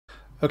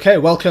Okay,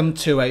 welcome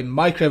to a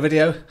micro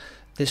video.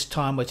 This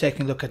time we're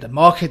taking a look at the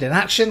market in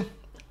action,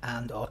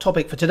 and our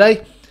topic for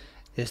today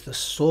is the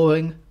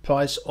soaring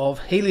price of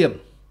helium.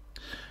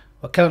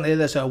 Well, currently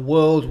there's a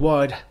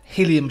worldwide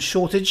helium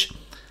shortage,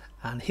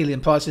 and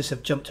helium prices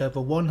have jumped over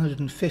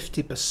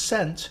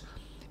 150%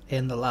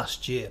 in the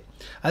last year.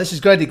 And this is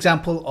a great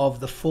example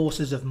of the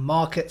forces of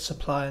market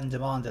supply and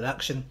demand in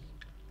action.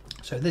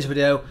 So in this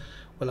video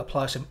we'll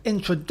apply some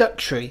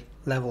introductory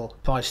level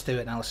price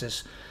theory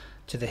analysis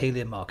to the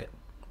helium market.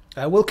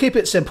 We'll keep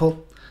it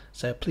simple,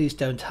 so please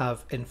don't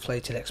have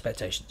inflated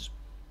expectations.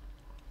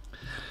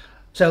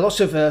 So lots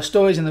of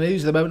stories in the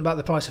news at the moment about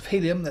the price of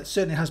helium. That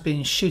certainly has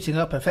been shooting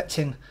up,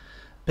 affecting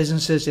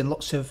businesses in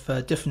lots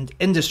of different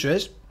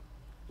industries.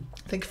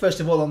 I think first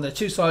of all, on the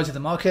two sides of the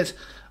market,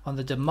 on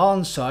the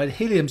demand side,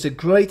 helium's a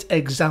great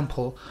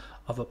example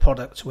of a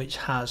product which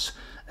has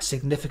a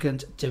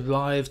significant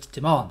derived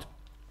demand.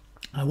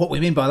 And what we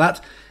mean by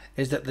that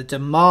is that the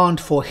demand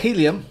for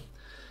helium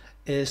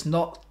is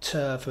not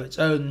for its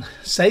own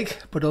sake,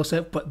 but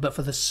also but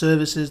for the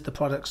services, the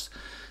products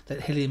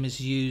that helium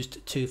is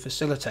used to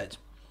facilitate.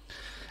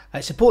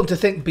 It's important to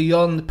think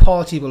beyond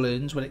party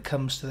balloons when it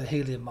comes to the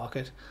helium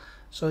market.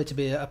 Sorry to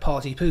be a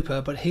party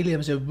pooper, but helium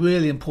is a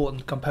really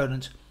important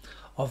component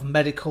of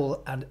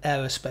medical and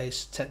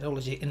aerospace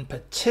technology, in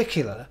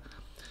particular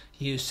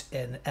use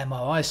in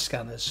MRI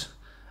scanners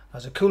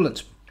as a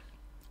coolant.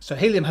 So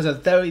helium has a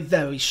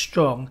very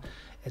strong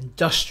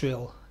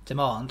industrial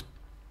demand.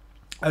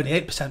 Only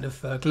 8%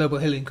 of global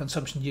helium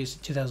consumption used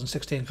in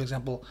 2016, for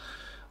example,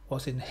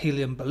 was in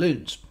helium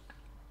balloons.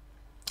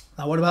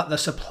 Now, what about the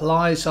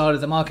supply side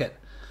of the market?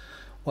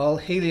 Well,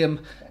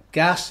 helium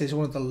gas is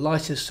one of the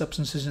lightest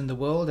substances in the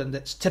world, and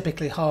it's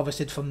typically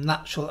harvested from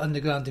natural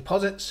underground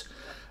deposits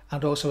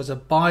and also as a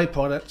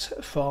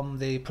byproduct from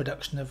the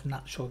production of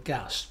natural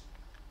gas.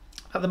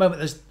 At the moment,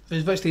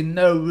 there's virtually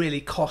no really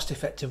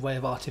cost-effective way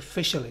of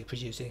artificially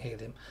producing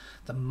helium.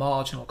 The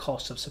marginal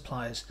cost of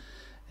supplies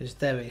is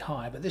very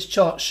high, but this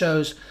chart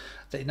shows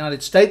that the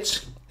United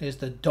States is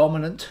the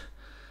dominant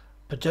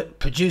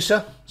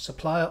producer,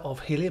 supplier of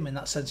helium. In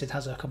that sense, it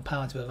has a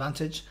comparative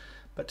advantage,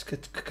 but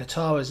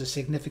Qatar is a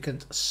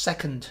significant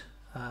second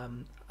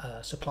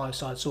supply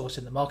side source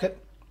in the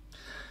market.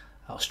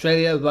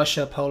 Australia,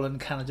 Russia, Poland,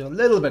 Canada, a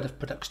little bit of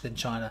production in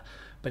China,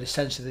 but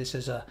essentially this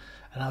is an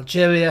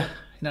Algeria,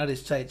 United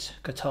States,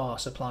 Qatar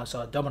supply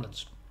side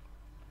dominance.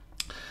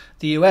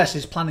 The US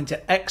is planning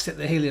to exit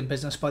the helium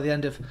business by the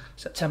end of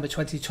September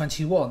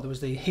 2021. There was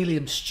the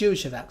Helium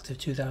Stewardship Act of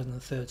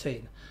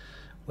 2013,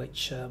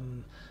 which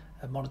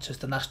monitors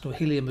the National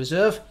Helium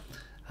Reserve,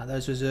 and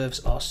those reserves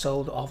are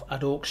sold off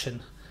at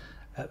auction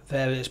at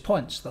various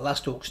points. The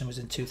last auction was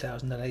in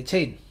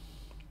 2018.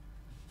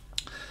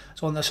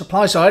 So on the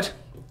supply side,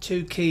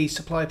 two key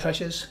supply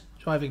pressures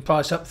driving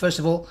price up. First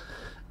of all,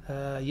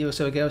 a year or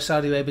so ago,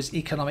 Saudi Arabia's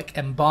economic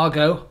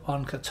embargo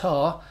on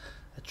Qatar,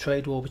 a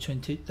trade war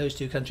between those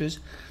two countries,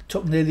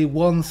 took nearly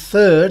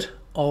 1/3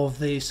 of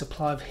the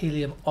supply of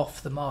helium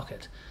off the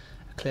market.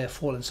 A clear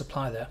fall in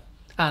supply there.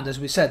 And as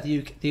we said,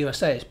 the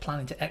USA is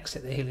planning to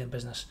exit the helium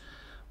business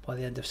by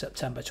the end of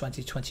September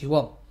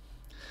 2021.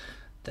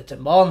 The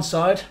demand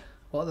side,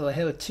 well,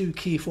 here are two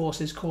key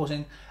forces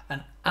causing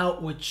an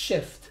outward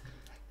shift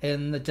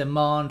in the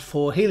demand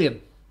for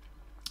helium.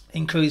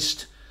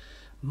 Increased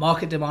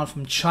market demand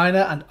from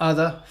China and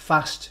other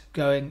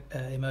fast-growing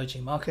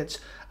emerging markets,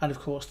 and of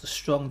course the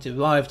strong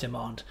derived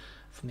demand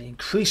from the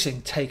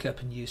increasing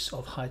take-up and use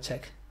of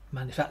high-tech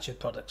manufactured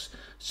products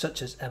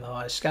such as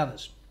MRI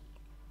scanners.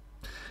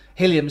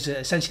 Helium is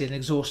essentially an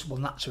inexhaustible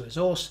natural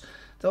resource.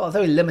 There are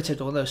very limited,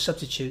 although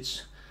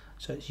substitutes,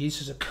 so it's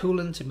used as a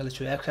coolant in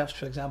military aircraft,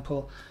 for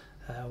example.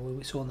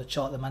 We saw on the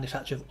chart the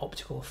manufacture of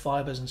optical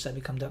fibers and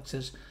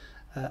semiconductors.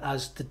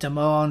 As the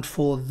demand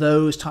for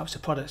those types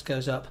of products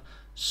goes up,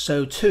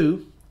 so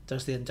too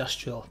does the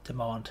industrial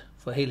demand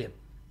for helium.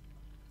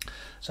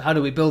 So how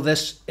do we build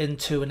this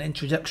into an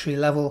introductory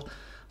level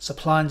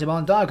supply and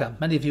demand diagram?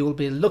 Many of you will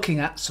be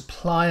looking at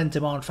supply and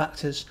demand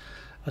factors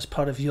as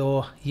part of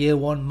your year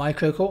one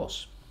micro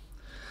course.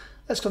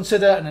 Let's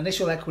consider an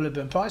initial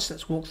equilibrium price.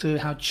 Let's walk through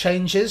how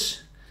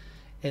changes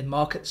in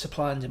market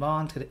supply and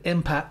demand can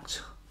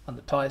impact on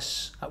the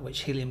price at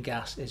which helium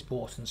gas is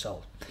bought and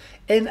sold.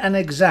 In an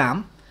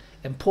exam,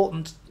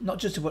 important not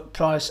just to put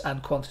price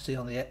and quantity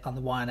on the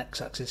y and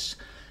x axis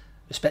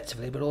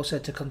respectively, but also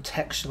to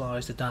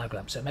contextualize the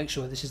diagram. So make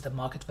sure this is the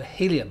market for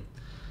helium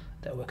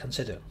that we're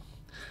considering.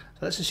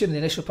 So let's assume the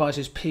initial price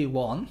is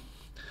P1.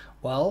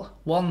 Well,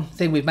 one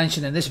thing we've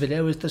mentioned in this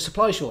video is the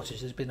supply shortage.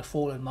 There's been a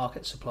fall in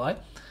market supply,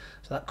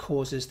 so that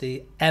causes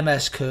the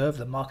MS curve,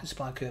 the market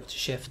supply curve, to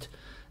shift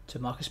to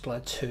market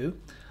supply 2,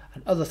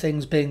 and other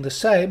things being the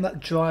same,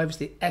 that drives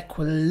the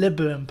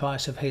equilibrium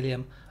price of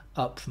helium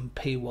up from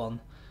P1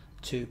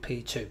 to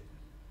P2.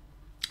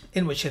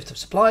 Inward shift of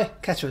supply,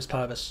 ceteris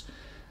paribus,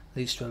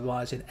 leads to a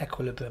rise in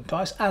equilibrium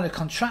price and a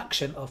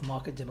contraction of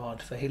market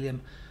demand for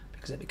helium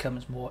because it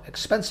becomes more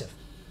expensive.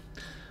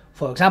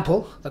 For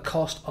example, the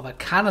cost of a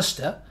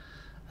canister,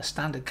 a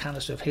standard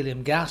canister of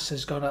helium gas,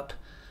 has gone up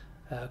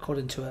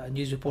according to a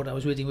news report I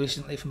was reading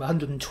recently, from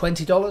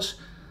 $120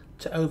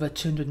 to over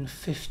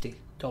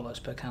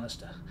 $250 per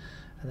canister.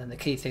 And then the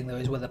key thing though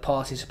is whether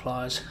party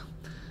suppliers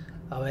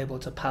are able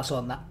to pass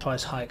on that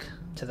price hike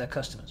to their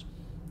customers.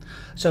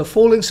 So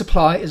falling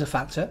supply is a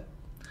factor,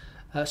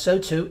 so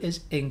too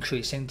is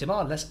increasing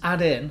demand. Let's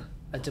add in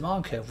a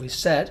demand curve. We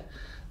said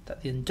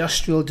that the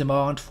industrial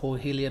demand for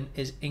helium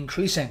is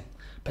increasing,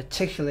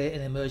 particularly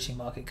in emerging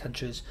market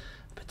countries,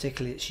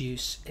 particularly its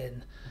use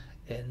in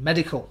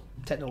medical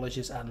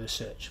technologies and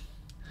research.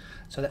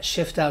 So let's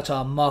shift out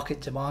our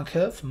market demand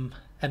curve from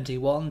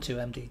MD1 to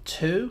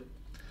MD2.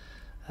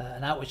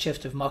 An outward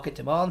shift of market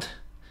demand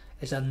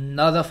is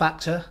another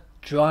factor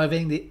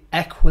driving the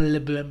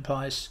equilibrium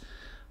price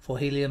for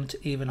helium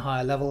to even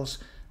higher levels.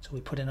 So we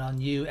put in our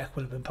new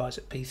equilibrium price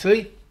at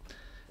P3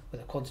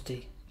 with a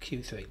quantity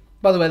Q3.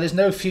 By the way, there's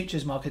no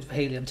futures market for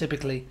helium.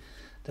 Typically,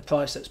 the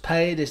price that's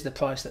paid is the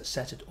price that's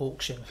set at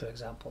auction, for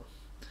example.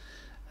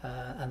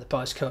 And the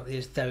price currently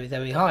is very,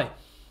 very high.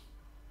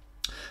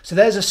 So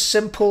there's a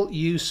simple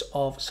use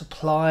of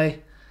supply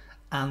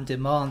and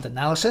demand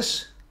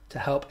analysis to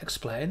help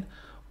explain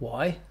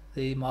why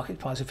the market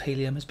price of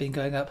helium has been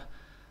going up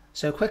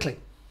so quickly.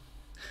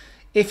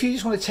 If you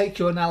just want to take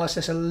your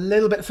analysis a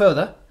little bit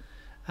further,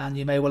 and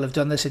you may well have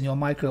done this in your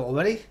micro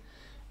already,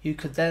 you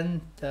could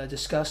then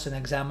discuss and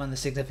examine the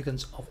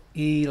significance of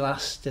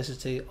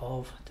elasticity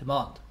of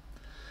demand.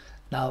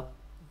 Now,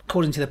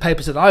 according to the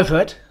papers that I've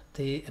read,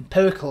 the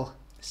empirical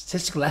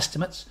statistical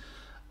estimates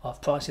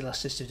of price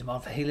elasticity of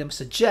demand for helium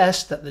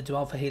suggest that the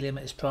demand for helium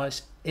is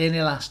price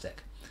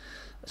inelastic.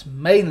 That's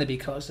mainly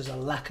because there's a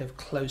lack of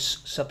close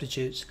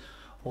substitutes,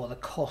 or the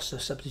cost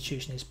of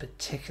substitution is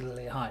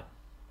particularly high.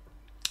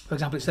 For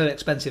example, it's very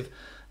expensive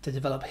to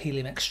develop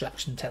helium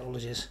extraction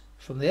technologies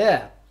from the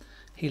air.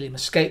 Helium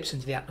escapes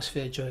into the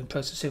atmosphere during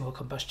processing or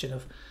combustion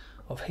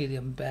of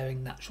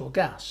helium-bearing natural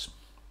gas.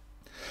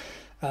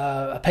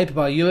 A paper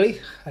by Urey,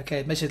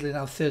 admittedly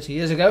now 30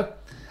 years ago,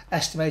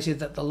 estimated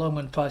that the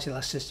long-run price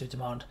elasticity of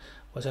demand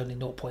was only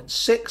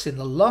 0.6 in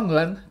the long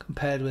run,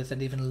 compared with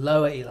an even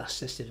lower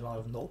elasticity of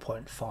demand of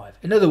 0.5.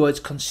 In other words,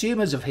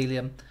 consumers of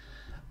helium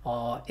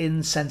are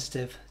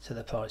insensitive to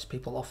the price.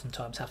 People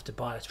oftentimes have to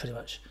buy it pretty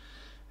much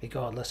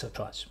regardless of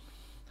price.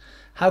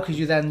 How could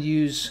you then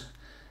use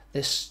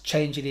this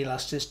change in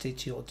elasticity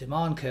to your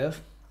demand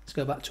curve? Let's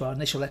go back to our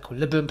initial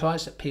equilibrium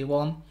price at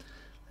P1.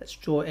 Let's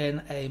draw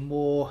in a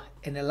more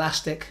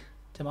inelastic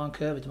demand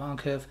curve, a demand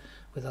curve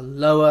with a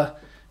lower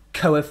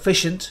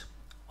coefficient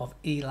of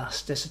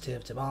elasticity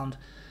of demand.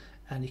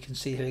 And you can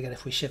see here again,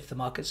 if we shift the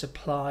market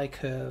supply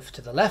curve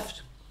to the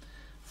left,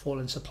 fall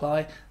in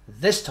supply,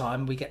 this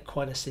time we get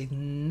quite a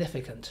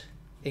significant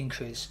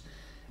increase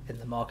in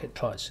the market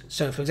price.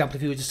 So for example,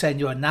 if you were to say in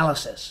your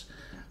analysis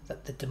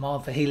that the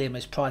demand for helium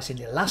is price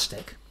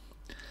inelastic,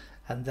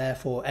 and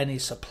therefore any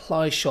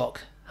supply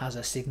shock has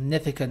a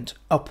significant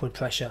upward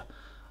pressure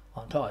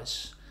on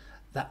price,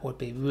 that would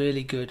be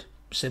really good,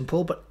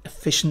 simple but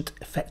efficient,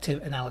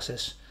 effective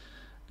analysis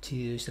to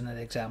use in an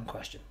exam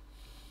question.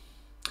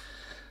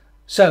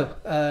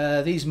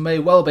 So these may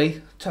well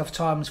be tough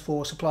times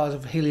for suppliers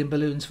of helium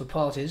balloons for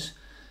parties.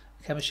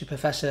 A chemistry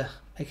professor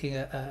making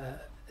an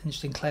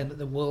interesting claim that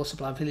the world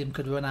supply of helium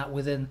could run out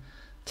within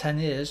 10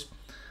 years.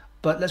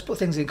 But let's put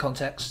things in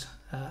context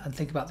and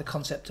think about the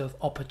concept of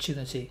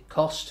opportunity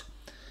cost.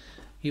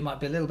 You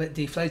might be a little bit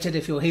deflated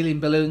if your helium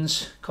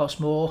balloons cost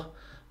more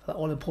for that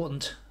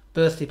all-important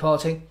birthday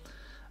party,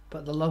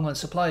 but the long-run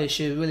supply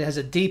issue really has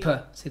a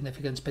deeper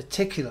significance,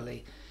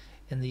 particularly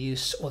in the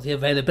use or the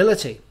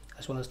availability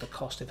as well as the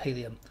cost of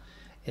helium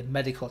in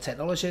medical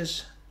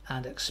technologies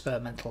and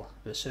experimental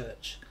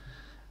research.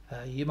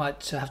 You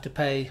might have to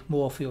pay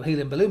more for your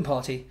helium balloon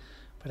party,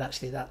 but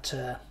actually that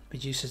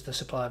reduces the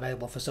supply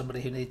available for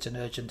somebody who needs an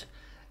urgent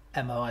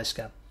MRI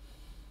scan.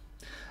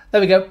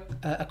 There we go,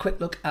 a quick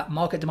look at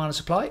market demand and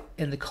supply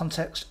in the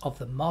context of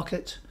the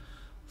market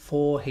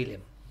for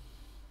helium.